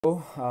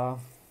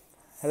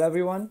Hello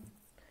everyone.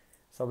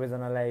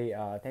 सबैजनालाई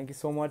thank you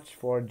so much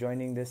for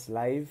joining this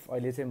live.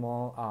 अहिले चाहिँ म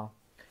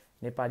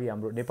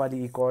हाम्रो नेपाली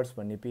E-chords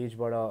भन्ने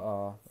पेजबाट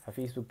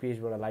फेसबुक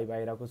पेजबाट लाइभ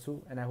आइरहेको छु.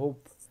 एन्ड आई होप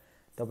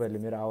तपाईँहरूले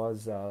मेरो आवाज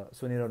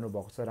सुनिरहनु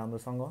भएको छ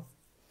राम्रोसँग.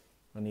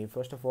 अनि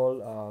फर्स्ट अफ अल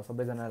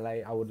सबैजनालाई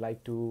I would like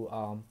to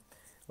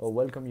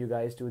welcome you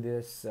guys to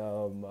this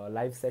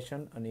live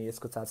session. अनि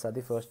यसको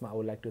साथसाथै फर्स्टमा I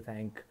would like to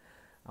thank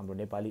हाम्रो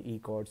नेपाली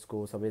E-chordsको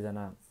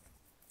सबैजना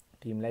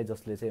टिमलाई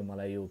जसले चाहिँ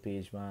मलाई यो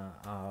पेजमा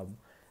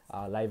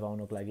लाइभ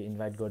आउनको लागि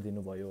इन्भाइट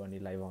गरिदिनु भयो अनि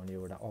लाइभ आउने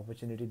एउटा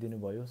अपर्च्युनिटी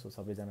दिनुभयो. सो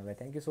सबैजनालाई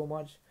थ्याङ्क यू सो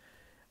मच.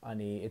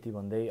 अनि यति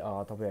भन्दै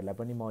तपाईँहरूलाई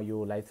पनि म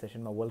यो लाइभ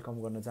सेसनमा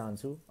वेलकम गर्न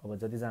चाहन्छु. अब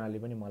जतिजनाले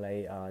पनि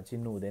मलाई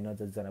चिन्नु हुँदैन,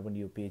 जतिजना पनि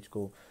यो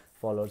पेजको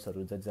फलोवर्सहरू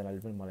जतिजनाले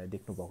पनि मलाई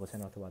देख्नु भएको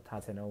छैन अथवा थाहा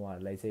छैन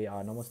उहाँहरूलाई चाहिँ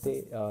नमस्ते.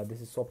 दिस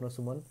इज स्वप्न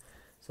सुमन.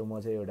 सो म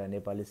चाहिँ एउटा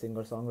नेपाली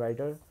सिङ्गर सङ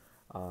राइटर.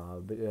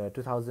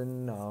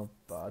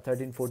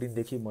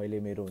 2013-14देखि मैले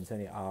मेरो हुन्छ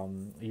नि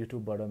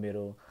युट्युबबाट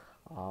मेरो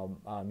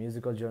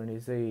म्युजिकल जर्नी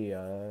चाहिँ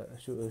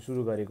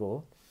सुरु गरेको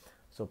हो.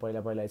 सो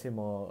पहिला चाहिँ म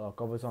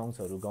कभर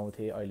सङ्ग्सहरू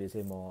गाउँथेँ.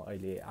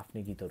 अहिले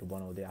आफ्नै गीतहरू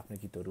बनाउँदै आफ्नै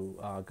गीतहरू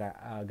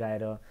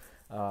गाएर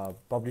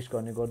पब्लिस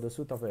गर्ने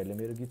गर्दछु. तपाईँहरूले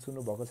मेरो गीत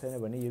सुन्नुभएको छैन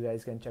भने you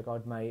guys can check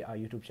out my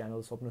YouTube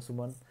channel स्वप्न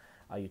सुमन.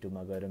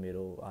 युट्युबमा गएर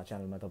मेरो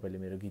च्यानलमा तपाईँले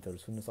मेरो गीतहरू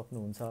सुन्न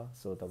सक्नुहुन्छ.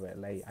 सो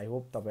तपाईँहरूलाई आई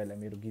होप तपाईँहरूलाई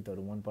मेरो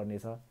गीतहरू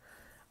मनपर्नेछ.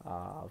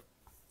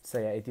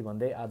 यति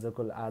भन्दै आज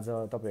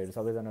तपाईँहरू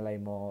सबैजनालाई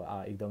म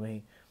एकदमै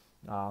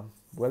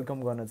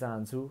वेलकम गर्न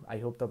चाहन्छु.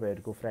 आई होप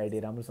तपाईँहरूको फ्राइडे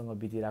राम्रोसँग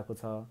बितिरहेको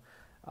छ.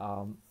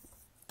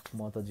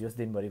 म त जस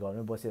दिनभरि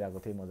घरमै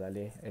बसिरहेको थिएँ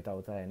मजाले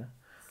यताउता होइन,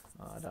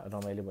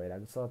 रमाइलो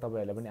भइरहेको छ.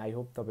 तपाईँहरूलाई पनि आई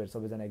होप तपाईँहरू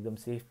सबैजना एकदम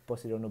सेफ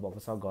बसिरहनु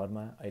भएको छ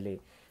घरमा. अहिले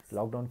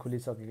लकडाउन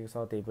खुलिसकेको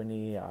छ, त्यही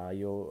पनि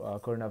यो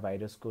कोरोना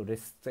भाइरसको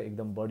रिस्क चाहिँ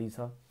एकदम बढी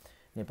छ.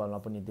 नेपालमा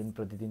पनि दिन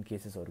प्रतिदिन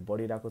केसेसहरू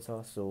बढिरहेको छ.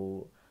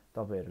 सो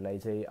तपाईँहरूलाई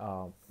चाहिँ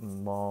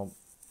म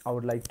I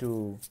would like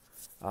to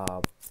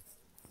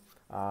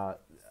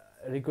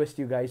request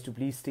you guys to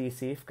please stay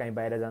safe. कहीँ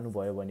बाहिर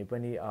जानुभयो भने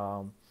पनि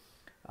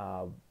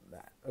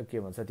के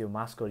भन्छ त्यो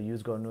मास्कहरू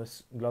युज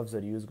गर्नुहोस्,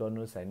 ग्लोभ्सहरू युज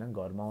गर्नुहोस् होइन.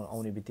 घरमा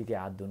आउने बित्तिकै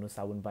हात धुनुहोस्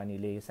साबुन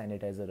पानीले,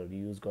 सेनिटाइजरहरू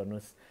युज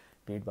गर्नुहोस्,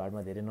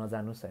 भिडभाडमा धेरै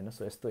नजानुहोस् होइन.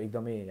 सो यस्तो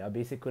एकदमै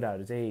बेसिक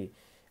कुराहरू चाहिँ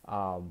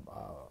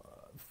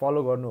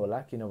फलो गर्नु होला,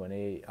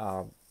 किनभने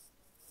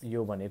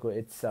यो भनेको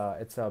इट्स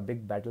अ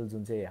बिग ब्याटल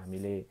जुन चाहिँ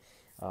हामीले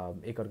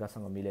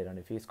एकअर्कासँग मिलेर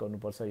नै फेस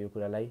गर्नुपर्छ यो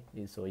कुरालाई.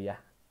 सो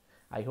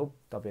आई होप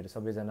तपाईँहरू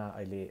सबैजना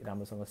अहिले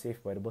राम्रोसँग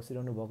सेफ भएर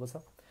बसिरहनु भएको छ.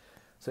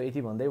 सो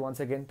यति भन्दै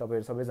वन्स अगेन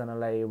तपाईँहरू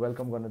सबैजनालाई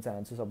वेलकम गर्न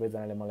चाहन्छु.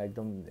 सबैजनाले मलाई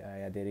एकदम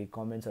यहाँ धेरै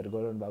कमेन्ट्सहरू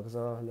गरिरहनु भएको छ.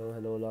 Hello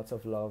hello lots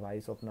of love, high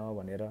स्वप्न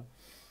भनेर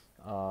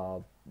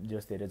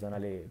जस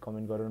धेरैजनाले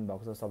कमेन्ट गरिरहनु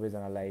भएको छ.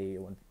 सबैजनालाई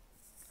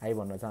हाई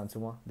भन्न चाहन्छु.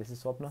 म दिस इज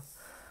स्वप्न.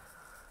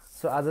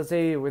 सो आज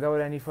चाहिँ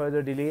without any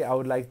further delay I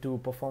would like to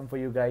perform for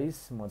you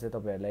guys. म चाहिँ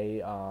तपाईँहरूलाई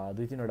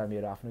 2-3वटा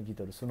मेरो आफ्नो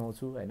गीतहरू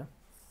सुनाउँछु होइन.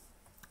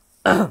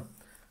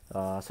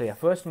 सो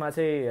फर्स्टमा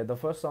चाहिँ the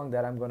first song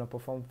that I'm gonna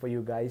perform for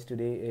you guys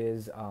today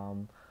is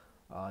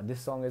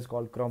this song is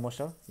called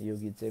क्रमशः. यो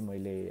गीत चाहिँ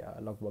मैले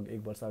लगभग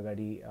 1 वर्ष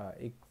अगाडि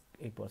एक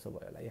वर्ष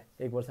भयो होला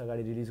 1 वर्ष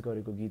अगाडि रिलिज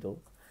गरेको गीत हो.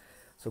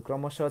 सो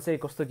क्रमशः चाहिँ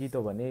कस्तो गीत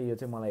हो भने यो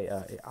चाहिँ मलाई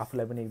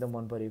आफूलाई पनि एकदम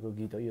मन परेको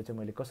गीत हो. यो चाहिँ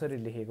मैले कसरी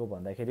लेखेको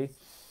भन्दाखेरि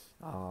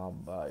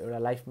एउटा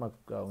लाइफमा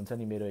हुन्छ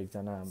नि मेरो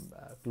एकजना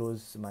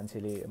क्लोज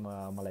मान्छेले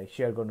मलाई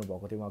सेयर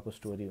गर्नुभएको थियो. उहाँको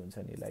स्टोरी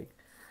हुन्छ नि लाइक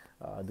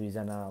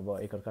दुईजना अब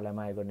एकअर्कालाई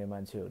माया गर्ने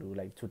मान्छेहरू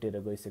लाइक छुटेर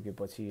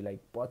गइसकेपछि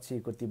लाइक पछि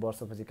कति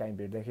वर्षपछि काहीँ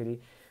भेट्दाखेरि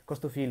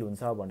कस्तो फिल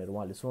हुन्छ भनेर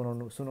उहाँले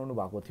सुनाउनु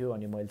भएको थियो.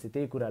 अनि मैले चाहिँ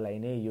त्यही कुरालाई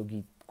नै यो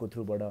गीतको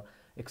थ्रुबाट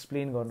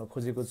एक्सप्लेन गर्न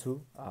खोजेको छु.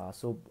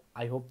 सो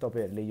आई होप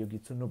तपाईँहरूले यो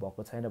गीत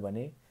सुन्नुभएको छैन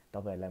भने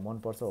तपाईँहरूलाई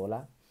मनपर्छ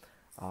होला.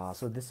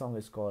 So this song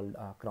is called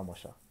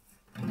क्रमशः.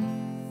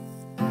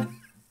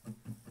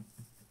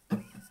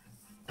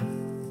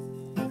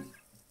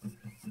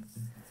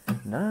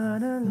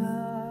 Na na la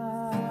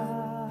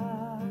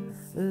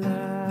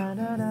la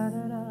na na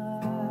na na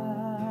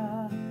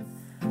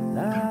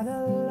la la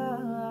la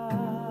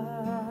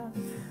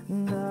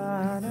na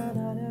na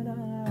na na na.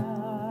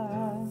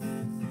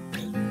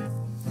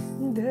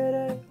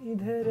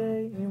 धेरै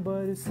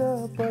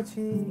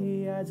वर्षपछि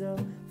आज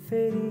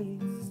फेरि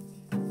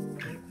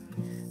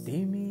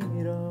तिमी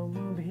र म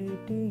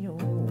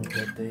भेटियौँ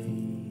कतै,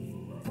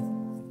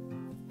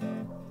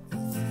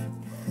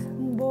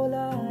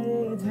 बोलाए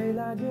झै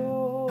लाग्यो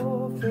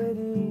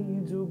फेरि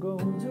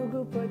जुगौँ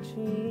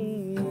जुगपछि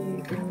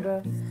तिम्रा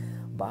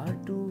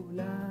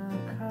बाटुला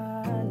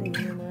खाली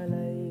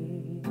मलाई.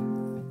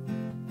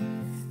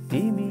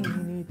 तिमी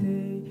नि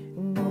त्यही म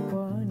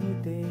पनि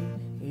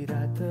त्यही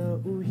रात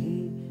उही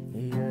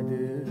याद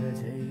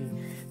अझै.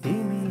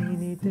 तिमी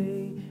नि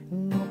त्यही म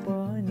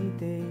पनि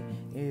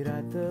त्यही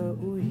रात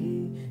उही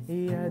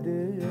याद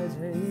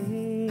अझै.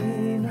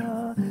 न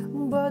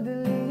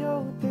बदलियौ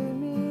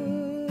तिमी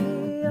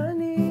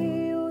अनि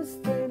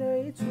उस्तै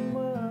नै छु म.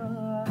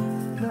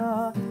 न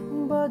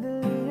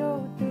बदलियौ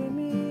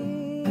तिमी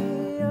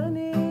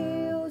अनि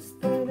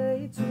उस्तै नै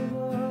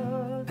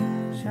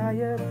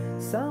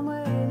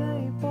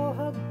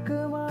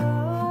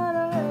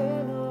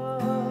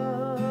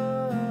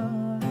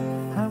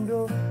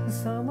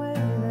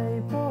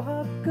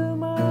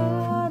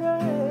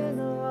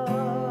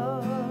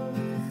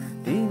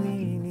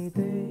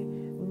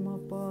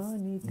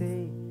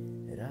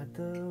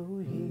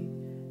उही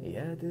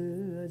याद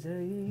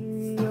अझै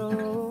यो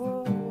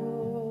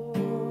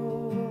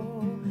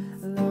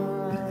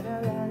ला ला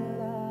ला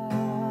ला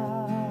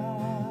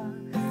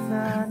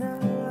ना ना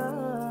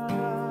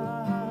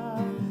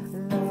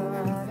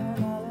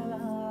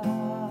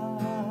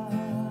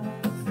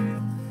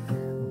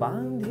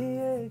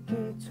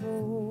बाँधिएकी छौ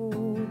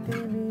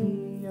तिमी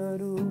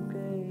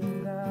अरूकै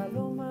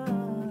गालोमा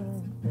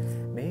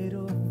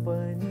मेरो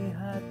पनि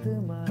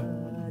हातमा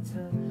छ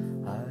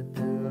हात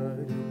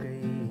अरूकै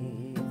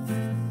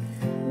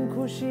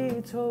खुसी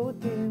छौ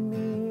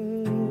तिमी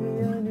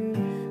अनि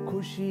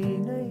खुसी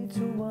नै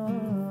छु म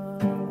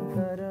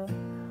तर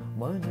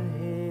मन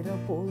हेर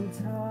पोल्छ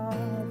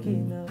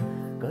किन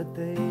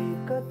कतै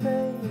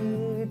कतै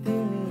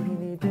तिमी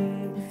नि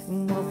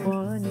म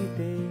पनि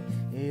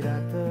त्यही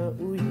रात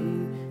उही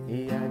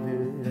याद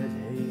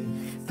अझै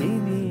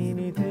तिमी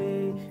नि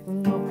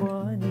म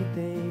पनि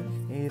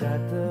त्यही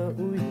रात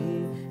उही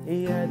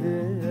याद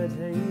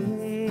अझै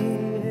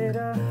हेर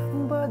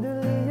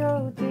बदलियौ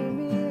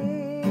तिमी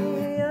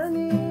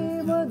अनि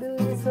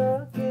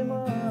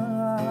बदलिसकेमा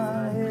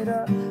हेर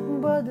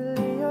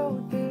बदलियौ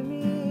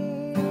तिमी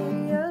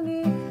अनि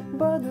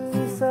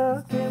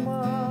बदलिसकेमा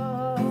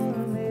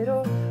मेरो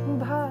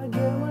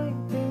भाग्यमै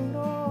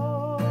तिम्रो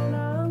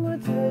नाम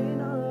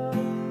छैन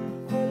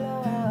होला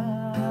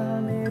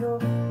मेरो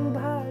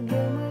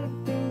भाग्यमै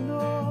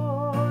तिम्रो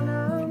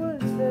नाम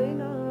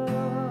छैन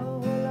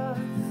होला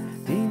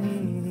तिमी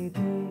नि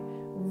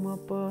म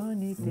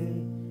पनि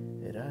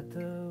त्यही रात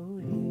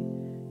उही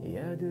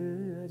याद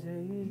अझै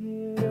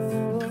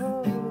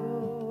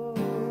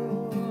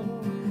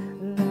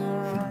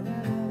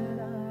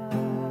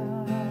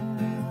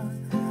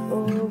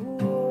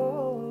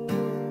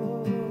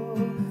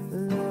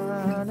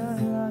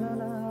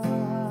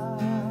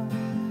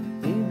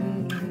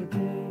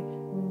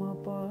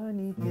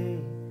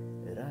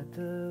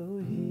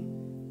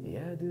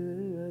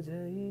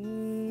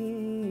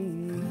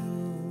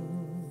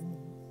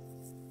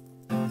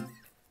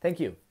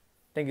यो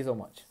Thank you so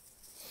much.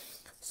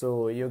 So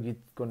यो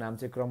गीतको नाम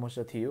चाहिँ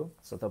क्रमशः थियो.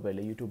 सो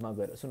तपाईहरुले युट्युबमा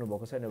गएर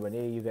सुन्नुभएको छैन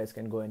भने you guys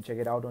can go and check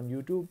it out on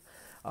YouTube.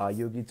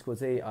 यो गीतको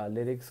चाहिँ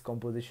लिरिक्स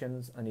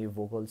कम्पोजिसन्स अनि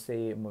भोकल्स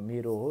चाहिँ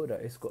मेरो हो र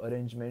यसको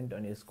अरेन्जमेन्ट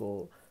अनि यसको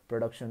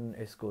प्रोडक्सन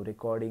यसको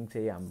रेकर्डिङ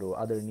चाहिँ हाम्रो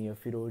आदरणीय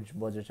फिरोज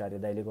बज्राचार्य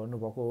दाइले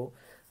गर्नुभएको हो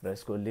र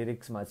यसको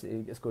लिरिक्समा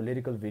चाहिँ यसको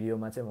लिरिकल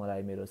भिडियोमा चाहिँ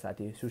मलाई मेरो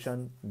साथी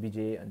सुसन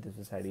विजय अनि त्यस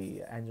पछाडि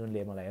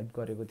एन्जोनले मलाई हेल्प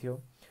गरेको थियो.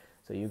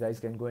 So you guys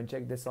can go and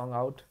check this song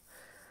out.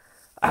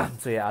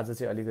 So आज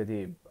चाहिँ अलिकति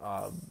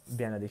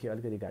बिहानदेखि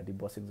अलिकति घाँटी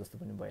बसेको जस्तो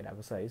पनि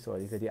भइरहेको छ है. सो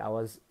अलिकति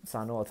आवाज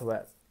सानो अथवा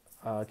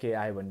के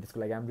आयो भने त्यसको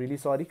लागि आइएम रियली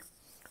सरी.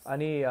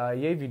 अनि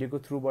यही भिडियोको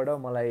थ्रुबाट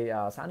मलाई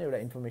सानो एउटा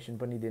इन्फर्मेसन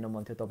पनि दिन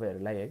मन थियो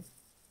तपाईँहरूलाई है.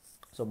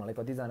 सो मलाई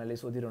कतिजनाले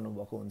सोधिरहनु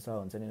भएको हुन्छ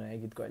नि नयाँ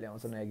गीत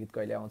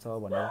कहिले आउँछ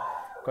भनेर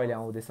कहिले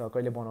आउँदैछ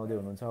कहिले बनाउँदै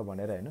हुनुहुन्छ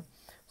भनेर होइन.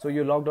 सो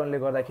यो लकडाउनले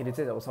गर्दाखेरि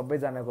चाहिँ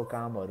सबैजनाको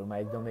कामहरूमा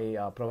एकदमै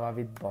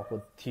प्रभावित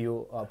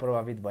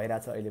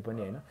भइरहेछ अहिले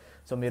पनि होइन.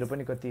 सो मेरो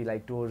पनि कति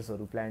लाइक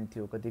टुर्सहरू प्लान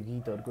थियो, कति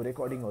गीतहरूको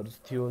रेकर्डिङहरू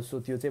थियो. सो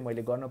त्यो चाहिँ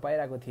मैले गर्न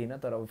पाइरहेको थिइनँ.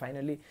 तर अब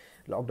फाइनली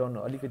लकडाउन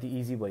अलिकति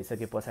इजी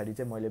भइसके पछाडि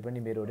चाहिँ मैले पनि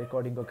मेरो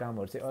रेकर्डिङको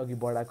कामहरू चाहिँ अघि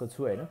बढाएको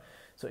छु होइन.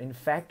 सो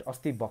इनफ्याक्ट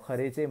अस्ति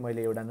भर्खरै चाहिँ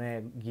मैले एउटा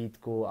नयाँ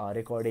गीतको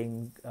रेकर्डिङ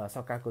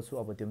सकाएको छु.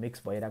 अब त्यो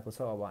मिक्स भइरहेको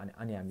छ अब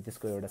अनि हामी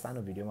त्यसको एउटा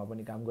सानो भिडियोमा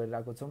पनि काम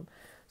गरिरहेको छौँ.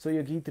 सो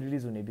यो गीत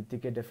रिलिज हुने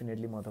बित्तिकै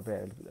डेफिनेटली म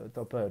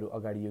तपाईँहरू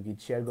अगाडि यो गीत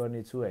सेयर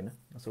गर्नेछु होइन.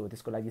 सो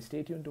त्यसको लागि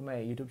stay tune to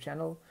my YouTube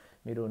channel.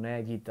 मेरो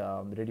नयाँ गीत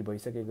रेडी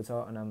भइसकेको छ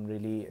and I'm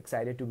really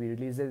excited to be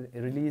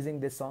releasing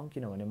this song.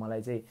 किनभने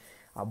मलाई चाहिँ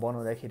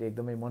बनाउँदाखेरि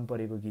एकदमै मन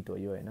परेको गीत हो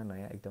यो होइन.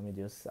 नयाँ एकदमै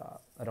जस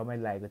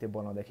रमाइलो लागेको थियो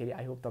बनाउँदाखेरि.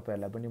 आई होप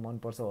तपाईँहरूलाई पनि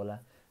मनपर्छ होला,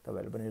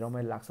 तपाईँहरूलाई पनि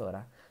रमाइलो लाग्छ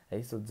होला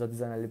है. सो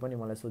जतिजनाले पनि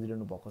मलाई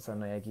सोधिरहनु भएको छ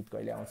नयाँ गीत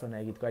कहिले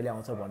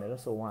आउँछ भनेर.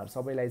 सो उहाँहरू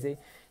सबैलाई चाहिँ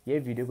यही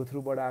भिडियोको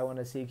थ्रुबाट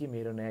आउन चाहिँ कि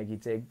मेरो नयाँ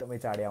गीत चाहिँ एकदमै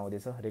चाँडै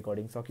आउँदैछ.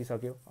 रेकर्डिङ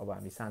सकिसक्यो. अब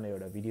हामी सानो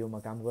एउटा भिडियोमा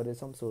काम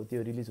गर्दैछौँ. सो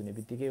त्यो रिलिज हुने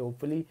बित्तिकै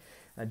होपफुली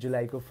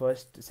जुलाईको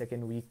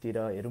 1st-2nd विकतिर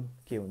हेरौँ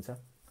के हुन्छ.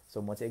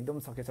 सो म चाहिँ एकदम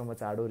सकेसम्म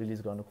चाँडो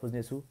रिलिज गर्न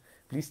खोज्नेछु.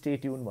 प्लिज स्टे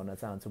ट्युन भन्न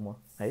चाहन्छु म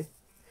है.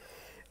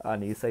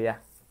 अनि सो या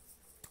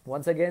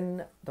वन्स अगेन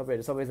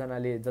तपाईँहरू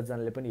सबैजनाले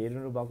जतिजनाले पनि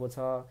हेरिरहनु भएको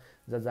छ,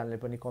 जतिजनाले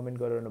पनि कमेन्ट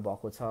गरिरहनु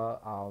भएको छ,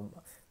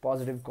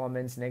 पोजिटिभ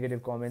कमेन्ट्स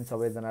नेगेटिभ कमेन्ट्स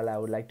सबैजनालाई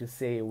I would like to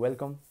say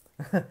welcome.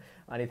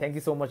 अनि thank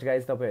you so much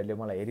guys. तपाईँहरूले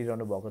मलाई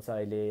हेरिरहनु भएको छ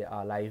अहिले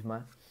लाइभमा.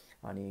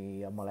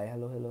 अनि मलाई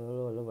हेलो हेलो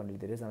हेलो हेलो भनेर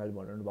धेरैजनाले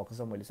भनिरहनु भएको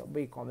छ. मैले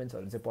सबै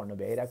कमेन्ट्सहरू चाहिँ पढ्न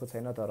भ्याइरहेको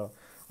छैन तर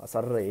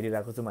सर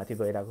हेरिरहेको छु, माथि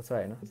गइरहेको छ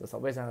होइन.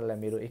 सबैजनालाई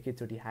मेरो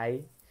एकैचोटि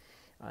हाई.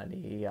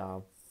 अनि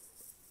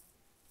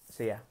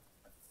सेया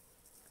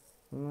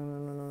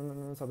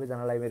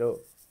सबैजनालाई मेरो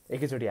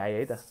एकैचोटि हाई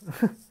है त.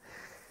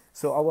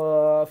 सो अब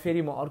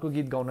फेरि म अर्को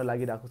गीत गाउन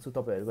लागिरहेको छु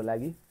तपाईँहरूको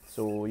लागि.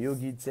 सो यो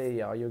गीत चाहिँ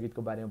यो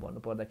गीतको बारेमा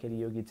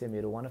भन्नुपर्दाखेरि यो गीत चाहिँ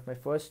मेरो one of my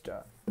first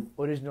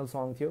original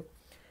song थियो.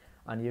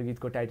 अनि यो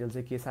गीतको टाइटल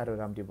चाहिँ के साह्रो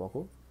राम्री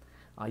भएको.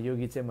 यो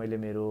गीत चाहिँ मैले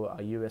मेरो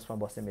युएसमा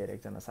बस्ने मेरो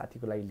एकजना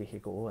साथीको लागि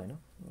लेखेको हो होइन.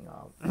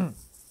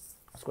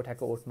 उसको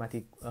ठ्याक्क ओठमाथि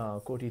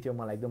कोठी थियो,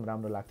 मलाई एकदम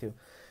राम्रो लाग्थ्यो।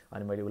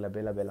 अनि मैले उसलाई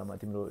बेला बेलामा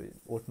तिम्रो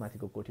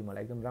ओठमाथिको कोठी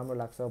मलाई एकदम राम्रो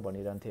लाग्छ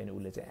भनिरहन्थेँ। अनि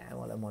उसले चाहिँ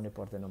मलाई मनै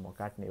पर्दैन, म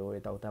काट्ने हो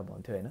यताउता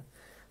भन्थ्यो होइन।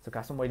 सो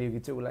खासमा मैले यो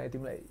गीत चाहिँ उसलाई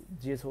तिमीलाई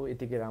जे छौ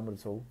यतिकै राम्रो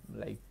छौ,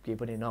 लाइक केही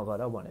पनि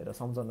नगर भनेर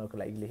सम्झाउनको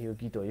लागि लेखेको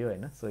गीत हो यो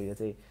होइन। सो यो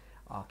चाहिँ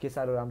के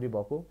साह्रो राम्री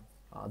भएको,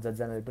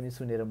 जतिजनाले पनि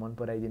सुनेर मन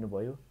पराइदिनु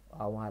भयो,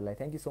 उहाँहरूलाई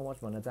थ्याङ्क यू सो मच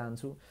भन्न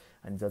चाहन्छु।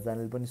 अनि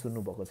जतिजनाले पनि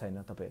सुन्नुभएको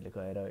छैन तपाईँहरूले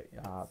गएर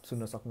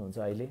सुन्न सक्नुहुन्छ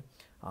अहिले।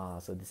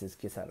 सो दिस इज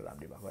के साह्रो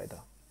राम्री भएको है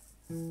त।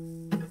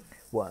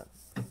 1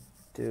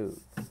 2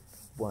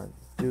 1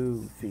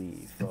 2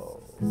 3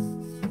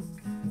 4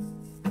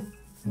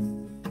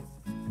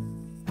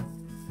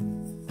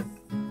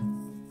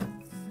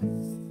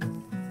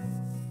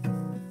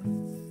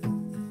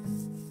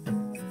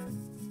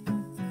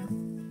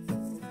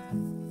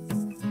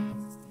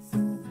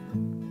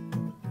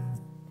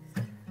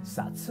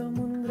 सात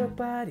समुद्र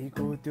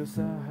पारीको त्यो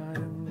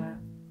सहरमा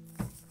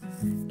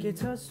के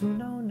छ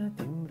सुनाउन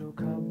तिम्रो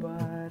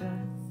खबर।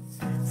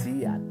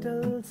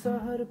 सियाटल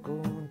सहरको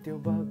त्यो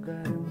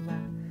बगरमा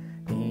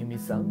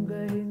तिमीसँग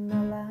हिँड्न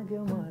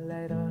लाग्यो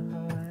मलाई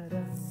रहर।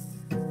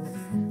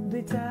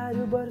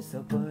 2-4 वर्ष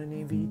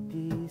पनि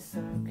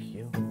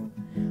बितिसक्यो,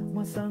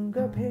 मसँग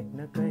भेट्न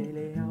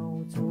कहिले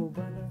आउँछौ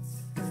भन।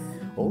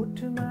 ओठ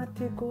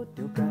माथिको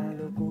त्यो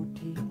कालो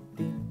कोठी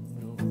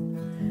तिम्रो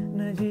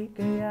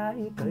नजिकै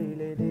आई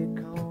कहिले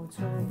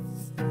देखाउँछौ।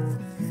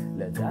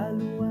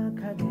 लजालु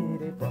आँखा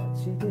धेरै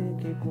पछि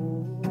देखेको,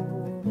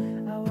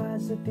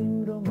 आवाज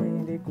तिम्रो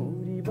मैले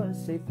कुरी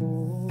बसेको,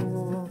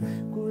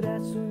 कुरा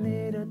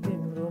सुनेर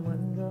तिम्रो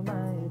मन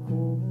रमाएको,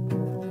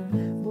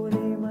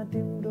 बोलीमा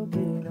तिम्रो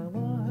किन म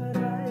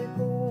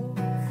हराएको।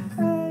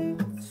 ऐ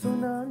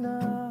सुन न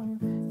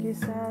के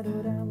साह्रो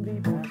राम्री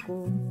भएको,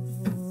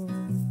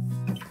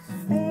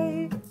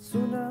 ऐ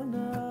सुन न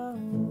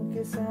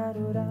के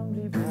साह्रो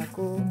राम्री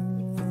भएको।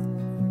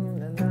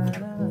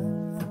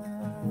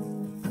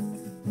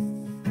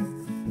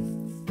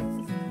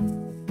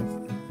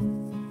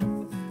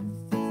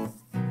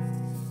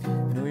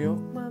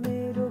 न्युयोर्कमा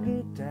मेरो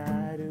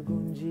गिटार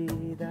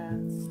गुन्जिँदा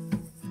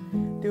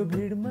त्यो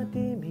भिडमा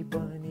तिमी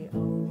पनि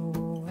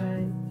आउनु है।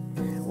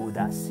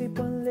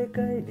 उदासीपनले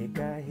कहिले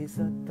काहीँ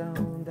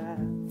सताउँदा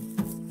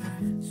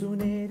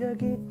सुनेर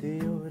गीत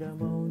यो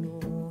रमाउनु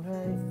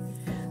है।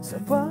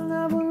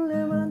 सपना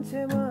बुन्ने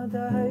मान्छे म त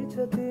है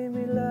छ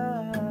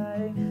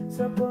तिमीलाई,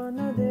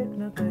 सपना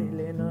देख्न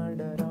कहिले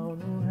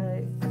नडराउनु है।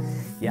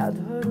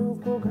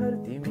 यादहरूको घर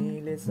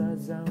तिमीले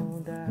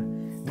सजाउँदा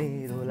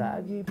मेरो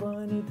लागि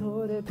पनि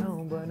थोरै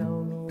ठाउँ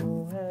बनाउनु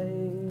है।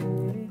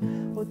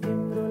 ओ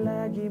तिम्रो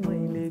लागि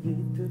मैले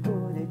गीत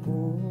कोरेको,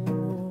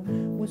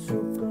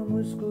 मुसुक्क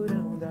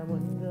मुस्कुराउँदा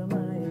मन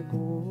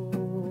रमाएको,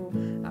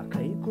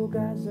 आँखैको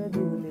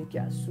गाजरले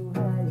क्या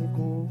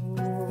सुहाएको,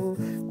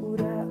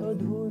 कुरा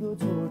अधुरो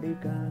छोडी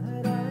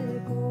कहाँ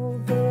राखेको।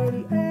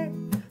 फेरि ए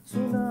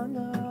सुन न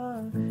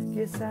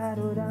के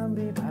साह्रो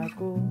राम्री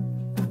भएको,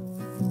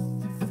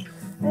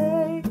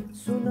 ए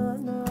सुन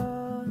न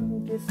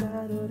के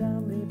साह्रो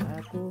राम्री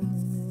भएको।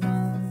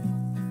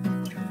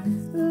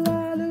 ला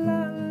ला ला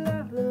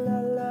ला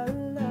ला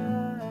ला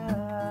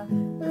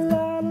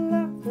ला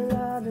ला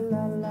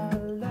ला ला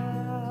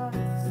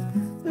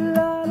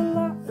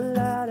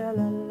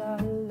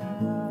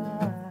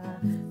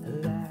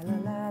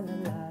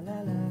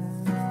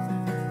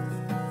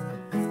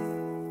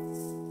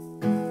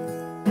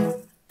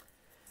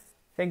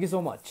thank you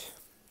so much.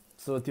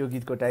 So त्यो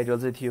गीतको टाइटल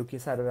चाहिँ थियो के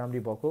साह्रो राम्री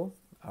भएको।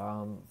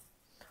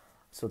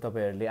 सो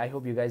तपाईँहरूले I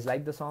hope you guys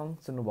like the song.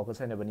 सुन्नुभएको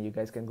छैन भने you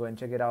guys can go and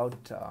check it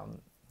out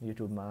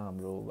युट्युबमा,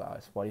 हाम्रो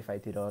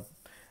स्पोटिफाईतिर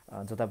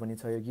जता पनि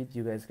छ यो गीत,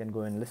 you guys can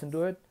go and listen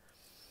to it.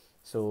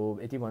 So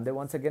यति भन्दै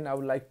once again I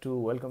would like to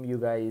welcome you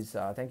guys.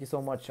 Thank you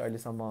so much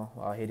अहिलेसम्म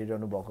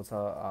हेरिरहनु भएको छ,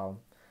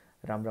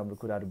 राम्रो राम्रो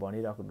कुराहरू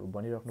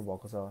भनिराख्नु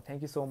भएको छ।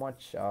 Thank you so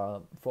much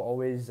for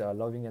always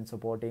loving and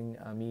supporting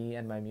me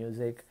and my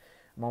music.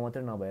 म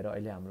मात्रै नभएर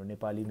अहिले हाम्रो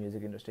नेपाली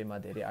म्युजिक इन्डस्ट्रीमा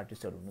धेरै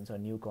आर्टिस्टहरू हुनुहुन्छ,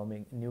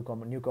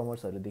 न्यू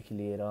कमर्सहरूदेखि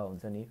लिएर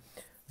हुन्छ नि,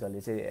 जसले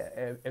चाहिँ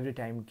एभ्री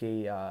टाइम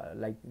केही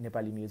लाइक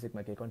नेपाली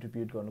म्युजिकमा केही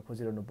कन्ट्रिब्युट गर्नु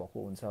खोजिरहनु भएको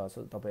हुन्छ।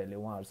 सो तपाईँहरूले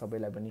उहाँहरू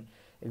सबैलाई पनि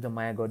एकदम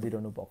माया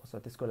गरिदिरहनु भएको छ।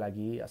 त्यसको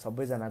लागि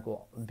सबैजनाको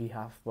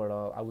बिहाफबाट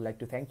I would like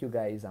to thank you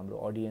guys, हाम्रो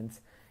audience,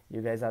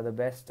 you guys are the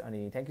best. अनि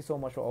thank you so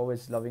much for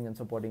always loving and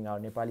supporting our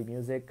Nepali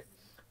music.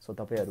 So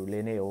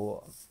तपाईँहरूले नै हो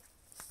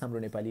हाम्रो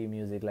नेपाली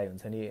म्युजिकलाई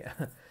हुन्छ नि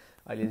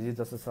अहिले जे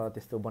जस्तो छ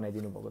त्यस्तो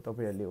बनाइदिनु भएको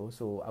तपाईँहरूले हो।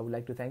 So I would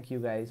like to thank you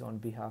guys on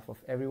behalf of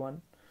every one.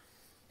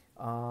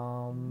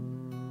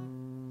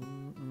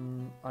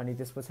 अनि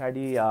त्यस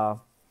पछाडि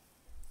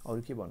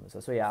अरू के भन्नु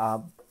छ। सो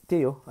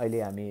त्यही हो,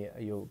 अहिले हामी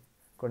यो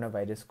कोरोना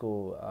भाइरसको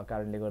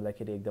कारणले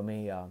गर्दाखेरि एकदमै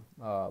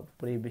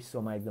पुरै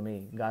विश्वमा एकदमै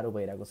गाह्रो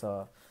भइरहेको छ,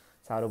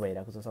 साह्रो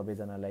भइरहेको छ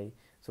सबैजनालाई।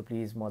 सो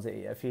प्लिज म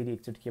चाहिँ फेरि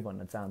एकचोटि के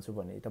भन्न चाहन्छु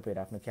भने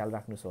तपाईँहरू आफ्नो ख्याल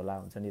राख्नुहोस् होला,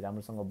 हुन्छ नि,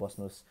 राम्रोसँग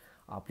बस्नुहोस्।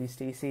 Please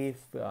stay safe,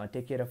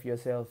 take care of your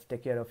self,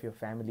 take care of your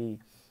family.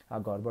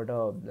 घरबाट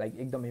लाइक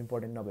एकदम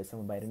इम्पोर्टेन्ट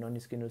नभएसम्म बाहिर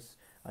ननिस्किनुहोस्।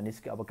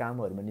 अब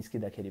कामहरूमा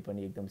निस्किँदाखेरि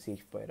पनि एकदम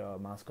सेफ भएर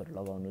मास्कहरू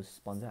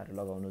लगाउनुहोस्, पन्जाहरू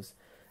लगाउनुहोस्।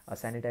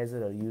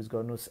 सेनिटाइजरहरू युज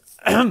गर्नुहोस्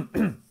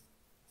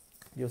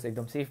यो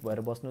एकदम सेफ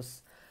भएर बस्नुहोस्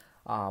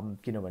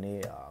किनभने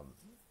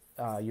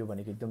यो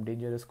भनेको एकदम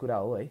डेन्जरस कुरा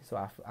हो है सो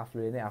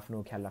आफूले नै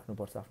आफ्नो ख्याल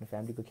राख्नुपर्छ आफ्नो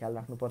फ्यामिलीको ख्याल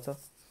राख्नुपर्छ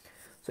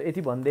सो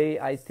यति भन्दै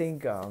I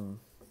think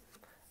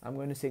I'm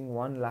going to sync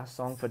one last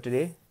song for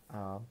today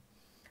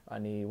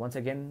अनि वन्स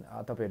अगेन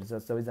तपाईँहरू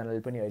सबैजनाले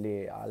पनि अहिले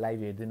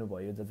लाइभ हेरिदिनु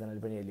भयो जसजनाले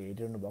पनि अहिले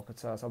हेरिरहनु भएको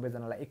छ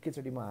सबैजनालाई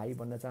एकैचोटि म हाई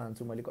भन्न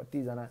चाहन्छु मैले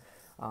कतिजना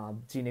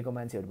चिनेको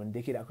मान्छेहरू पनि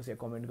देखिरहेको छ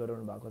कमेन्ट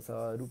गराउनु भएको छ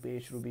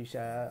रुपेश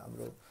रुबिशा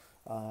हाम्रो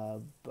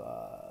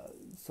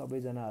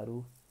सबैजनाहरू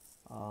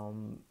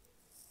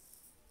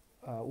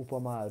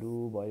उपमाहरू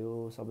भयो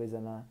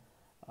सबैजना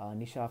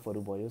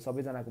निशाफहरू भयो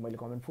सबैजनाको मैले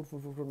कमेन्ट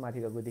फुट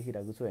माथि गएको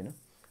देखिरहेको छु होइन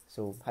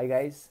so hi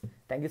guys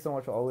thank you so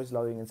much for always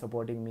loving and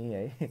supporting me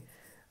है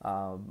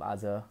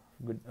आज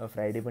गुड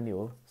फ्राइडे पनि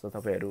हो सो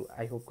तपाईँहरू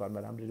आई होप घरमा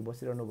राम्ररी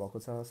बसिरहनु भएको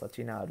छ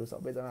सचिनाहरू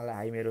सबैजनालाई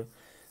हाई मेरो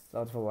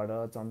तर्फबाट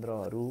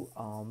चन्द्रहरू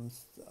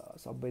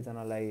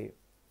सबैजनालाई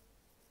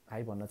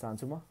हाई भन्न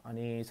चाहन्छु म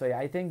अनि so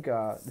I think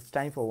it's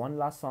time for one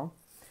last song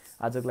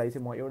आजको लागि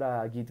चाहिँ म एउटा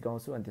गीत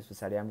गाउँछु अनि त्यस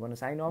पछाडि I'm gonna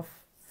sign of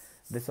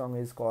this song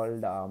is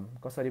called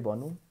कसरी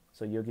भनौँ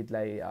सो यो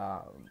गीतलाई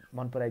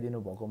मन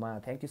पराइदिनु भएकोमा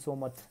थ्याङ्क यू सो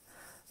मच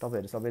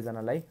तपाईँहरू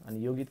सबैजनालाई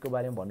अनि यो गीतको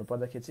बारेमा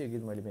भन्नुपर्दाखेरि चाहिँ यो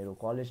गीत मैले मेरो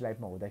कलेज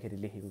लाइफमा हुँदाखेरि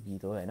लेखेको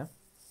गीत हो होइन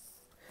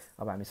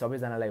अब हामी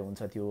सबैजनालाई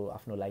हुन्छ त्यो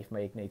आफ्नो लाइफमा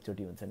एक न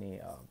एकचोटि हुन्छ नि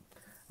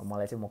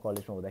मलाई चाहिँ म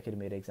कलेजमा हुँदाखेरि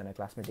मेरो एकजना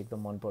क्लासमेट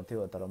एकदम मन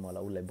पर्थ्यो तर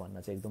मलाई उसलाई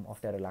भन्न चाहिँ एकदम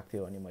अप्ठ्यारो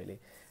लाग्थ्यो अनि मैले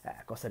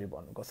कसरी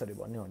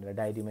भन्नु भनेर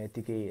डायरीमा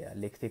यत्तिकै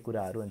लेख्थेँ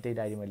कुराहरू अनि त्यही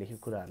डायरीमा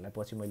लेखेको कुराहरूलाई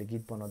पछि मैले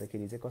गीत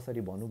बनाउँदाखेरि चाहिँ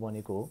कसरी भन्नु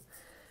बनेको हो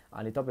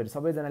अनि तपाईँहरू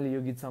सबैजनाले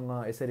यो गीतसँग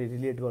यसरी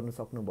रिलेट गर्नु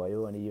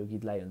सक्नुभयो अनि यो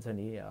गीतलाई हुन्छ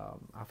नि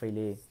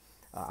आफैले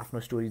आफ्नो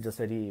स्टोरी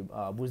जसरी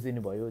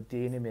बुझिदिनु भयो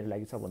त्यही नै मेरो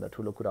लागि सबभन्दा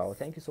ठुलो कुरा हो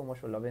thank you so much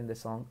for loving the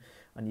song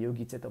अनि यो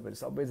गीत चाहिँ तपाईँहरू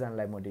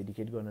सबैजनालाई म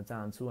डेडिकेट गर्न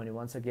चाहन्छु अनि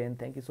once again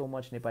thank you so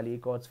much Nepali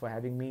E-chords for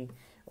having me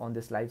on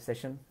this live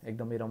session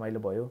एकदमै रमाइलो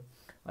भयो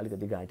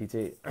अलिकति घाँटी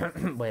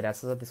चाहिँ भइरहेको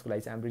छ त्यसको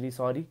लागि चाहिँ I'm really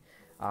sorry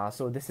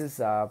so this is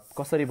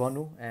कसरी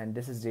भन्नु and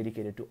this is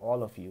dedicated to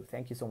all of you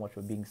thank you so much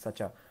for being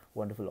such a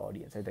wonderful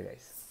audience है त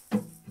गाइस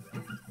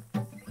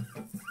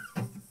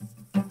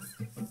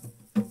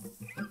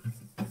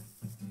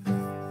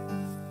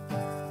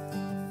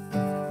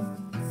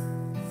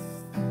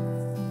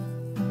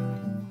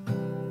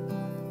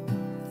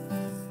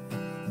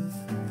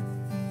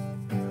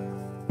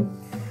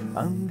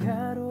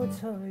अन्ध्यारो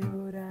छ यो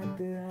रात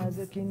आज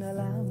किन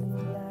लामो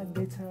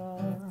लाग्दैछ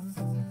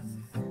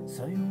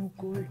सयौं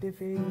कोल्टे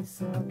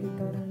फेरिसके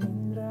तर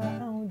निन्द्रा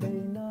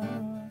आउँदैन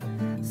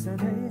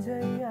सधैँ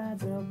झै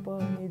आज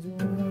पनि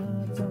जुन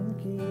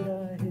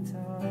चम्किरहेछ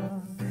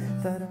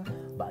तर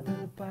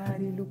बादल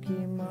पारी लुकी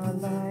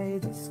मलाई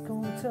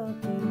जिस्काउँछ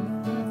किन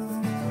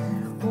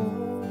हो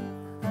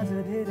आज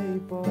धेरै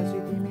पछि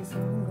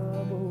तिमीसँग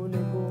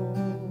बोलेको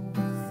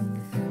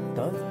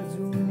तर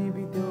जुनी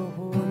बित्यो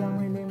होला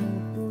मैले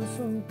मुटु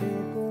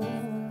सुम्पेको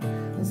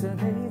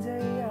सधैँ झै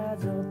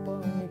आज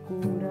पनि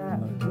कुरा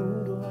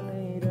अधुरो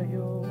नै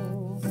रह्यो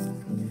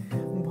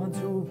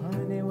भन्छु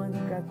भने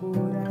मनका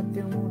कुरा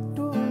त्यो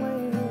मुटुमै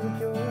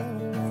लुक्यो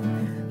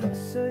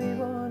कसरी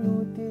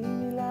भनौँ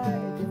तिमीलाई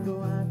तिम्रो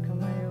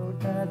आँखामा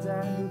एउटा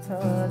जादु छ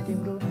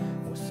तिम्रो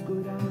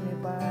मुस्कुराउने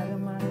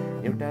पारमा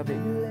एउटा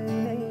बेग्लै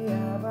नै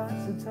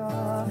आवाज छ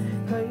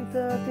खै त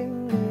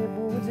तिमीले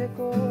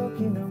बुझेको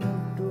किन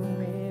मुटु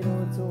मेरो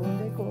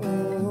जोडेको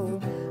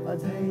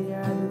अझै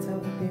याद छ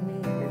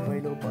तिमीले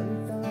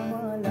पहिलोपल्ट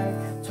मलाई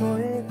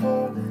छोडेको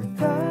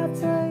थाहा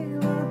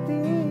छैन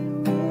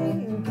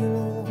तिमीको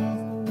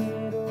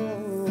मेरो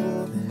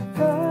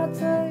थाहा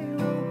छैन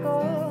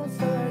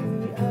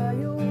कसरी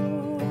आयो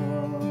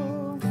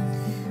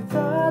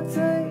थाहा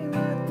छैन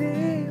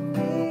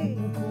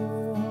तिमीको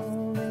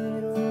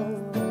मेरो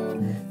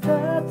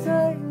थाहा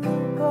छैन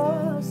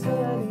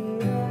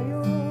कसरी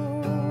आयो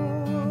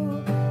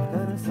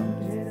तर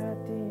सम्झेर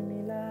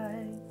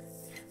तिमीलाई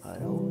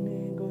हराउने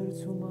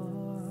गर्छु म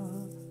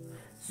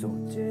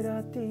सोचेर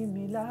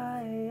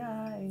तिमीलाई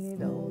आइने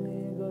धाउने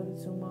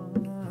गर्छु म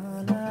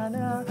ला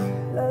ला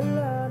ला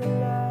ला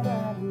ला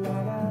ला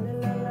ला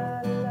ला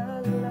ला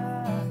ला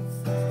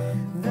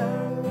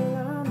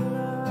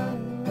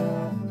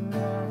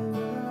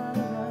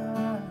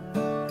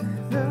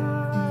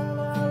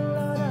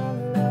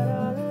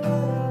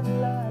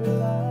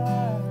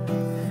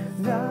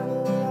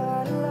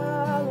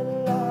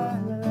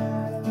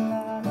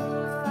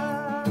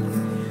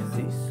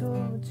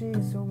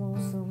चिसो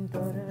मौसम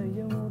तर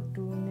यो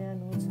मुटु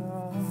न्यानो छ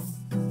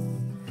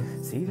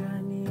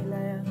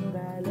सिरानीलाई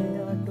आँगाले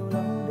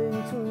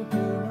अटोलाउँदैछु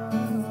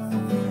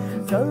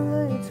किन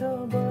चल्दैछ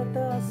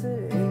बतास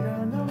हेर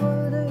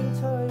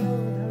नबढ्दैछ यो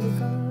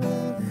धड्कन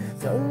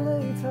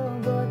चल्दैछ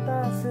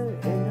बतास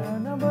हेर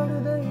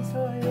नबढ्दैछ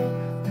यो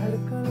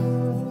धड्कन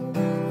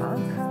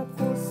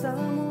आँखाको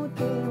सामु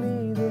तिमी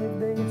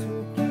देख्दैछु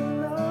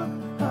किन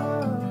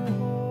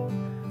हो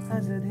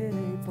आज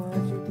धेरै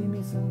पछि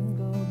तिमीसँग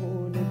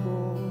बोलेको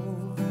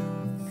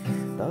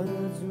तर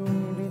जुन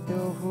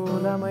बित्यो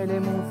होला मैले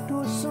मुटु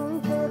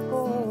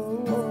सुम्पेको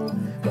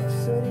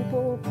कसरी कसरी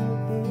पो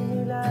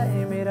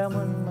तिमीलाई मेरा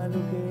मनमा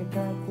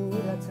लुकेका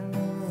कुरा छन्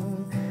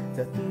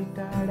जति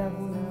टाढा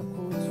हुन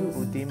खोज्छु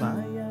उति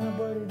माया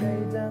बढ्दै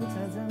जान्छ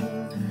झन्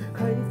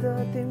खै त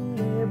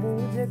तिमीले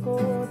बुझेको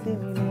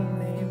तिमीले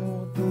नै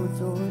मुटु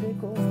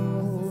चोरेको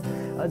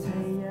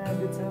अझै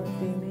याद छ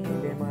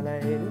तिमीले मलाई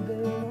हेर्दै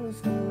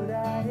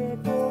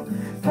मुस्कुराएको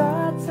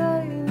थाहा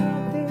छैन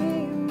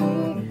तिमी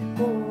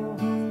को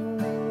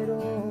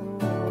मेरो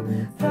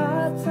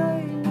थाहा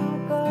छैन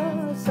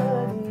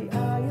कसरी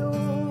आयो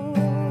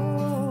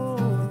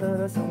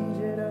तर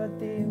सम्झेर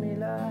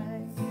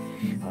तिमीलाई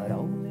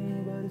हराउने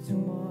गर्छु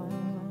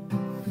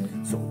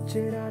म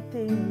सोचेर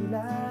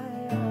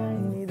तिमीलाई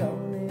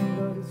निदाउने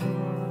गर्छु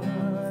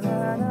म ना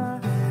ना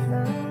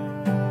ना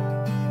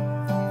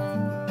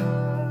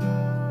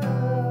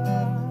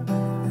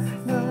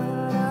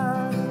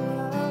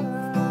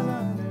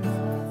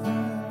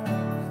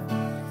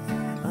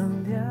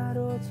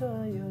अन्ध्यारो छ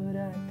यो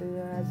रात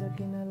आज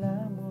किन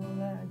लामो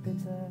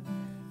लाग्दैछ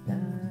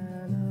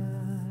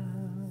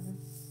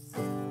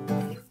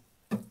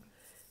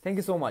thank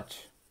you so much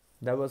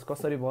that was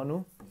कसरी भन्नु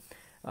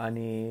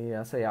अनि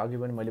सो अघि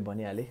पनि मैले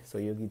भनिहालेँ सो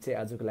यो गीत चाहिँ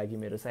आजको लागि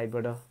मेरो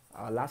साइडबाट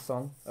लास्ट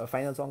सङ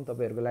फाइनल सङ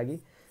तपाईँहरूको लागि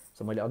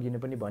सो मैले अघि नै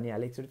पनि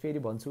भनिहालेँ एकचोटि फेरि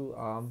भन्छु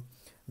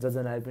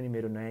जजनाले पनि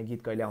मेरो नयाँ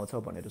गीत कहिले आउँछ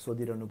भनेर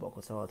सोधिरहनु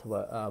भएको छ अथवा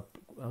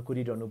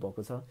कुरिरहनु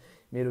भएको छ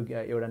मेरो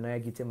एउटा नयाँ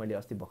गीत चाहिँ मैले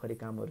अस्ति भर्खरै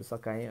कामहरू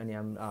सकाएँ अनि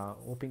I'm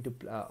hoping to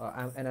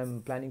I'm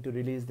planning to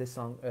release this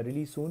song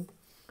release soon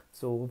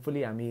so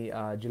hopefully हामी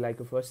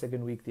जुलाईको 1st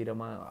 2nd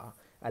विकतिरमा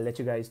I let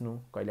you guys no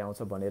कहिले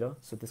आउँछ भनेर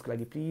सो त्यसको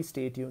लागि please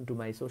stay tune to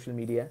my social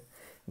media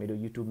मेरो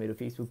युट्युब मेरो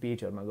फेसबुक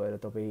पेजहरूमा गएर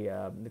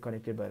तपाईँ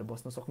कनेक्टेड भएर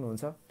बस्न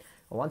सक्नुहुन्छ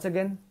वन्स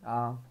अगेन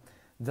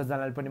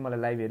जसजनाले पनि मलाई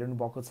लाइभ हेर्नु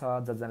भएको छ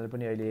जसजनाले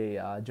पनि अहिले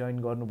जोइन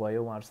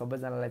गर्नुभयो उहाँहरू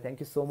सबैजनालाई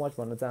थ्याङ्क यू सो मच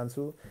भन्न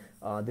चाहन्छु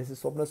दिस इज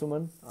स्वप्न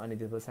सुमन अनि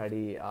त्यस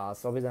पछाडि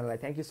सबैजनालाई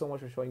thank you so much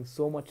for showing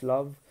so much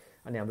love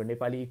अनि हाम्रो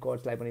नेपाली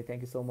E-chordsलाई पनि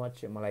थ्याङ्क यू सो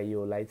मच मलाई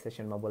यो लाइभ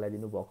सेसनमा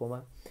बोलाइदिनु भएकोमा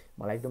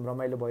मलाई एकदम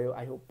रमाइलो भयो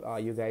I hope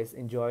you guys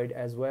enjoyed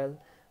as well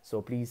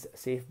so please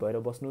safe भएर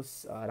बस्नुहोस्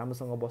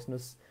राम्रोसँग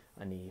बस्नुहोस्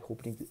अनि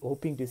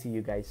hoping to see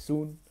you guys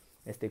सुन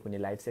यस्तै कुनै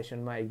लाइभ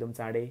सेसनमा एकदम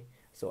चाँडै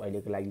सो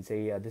अहिलेको लागि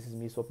चाहिँ दिस इज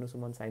मी स्वप्न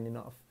Suman shining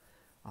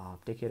of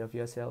take care of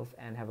your self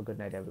and have a good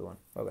night every one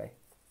by by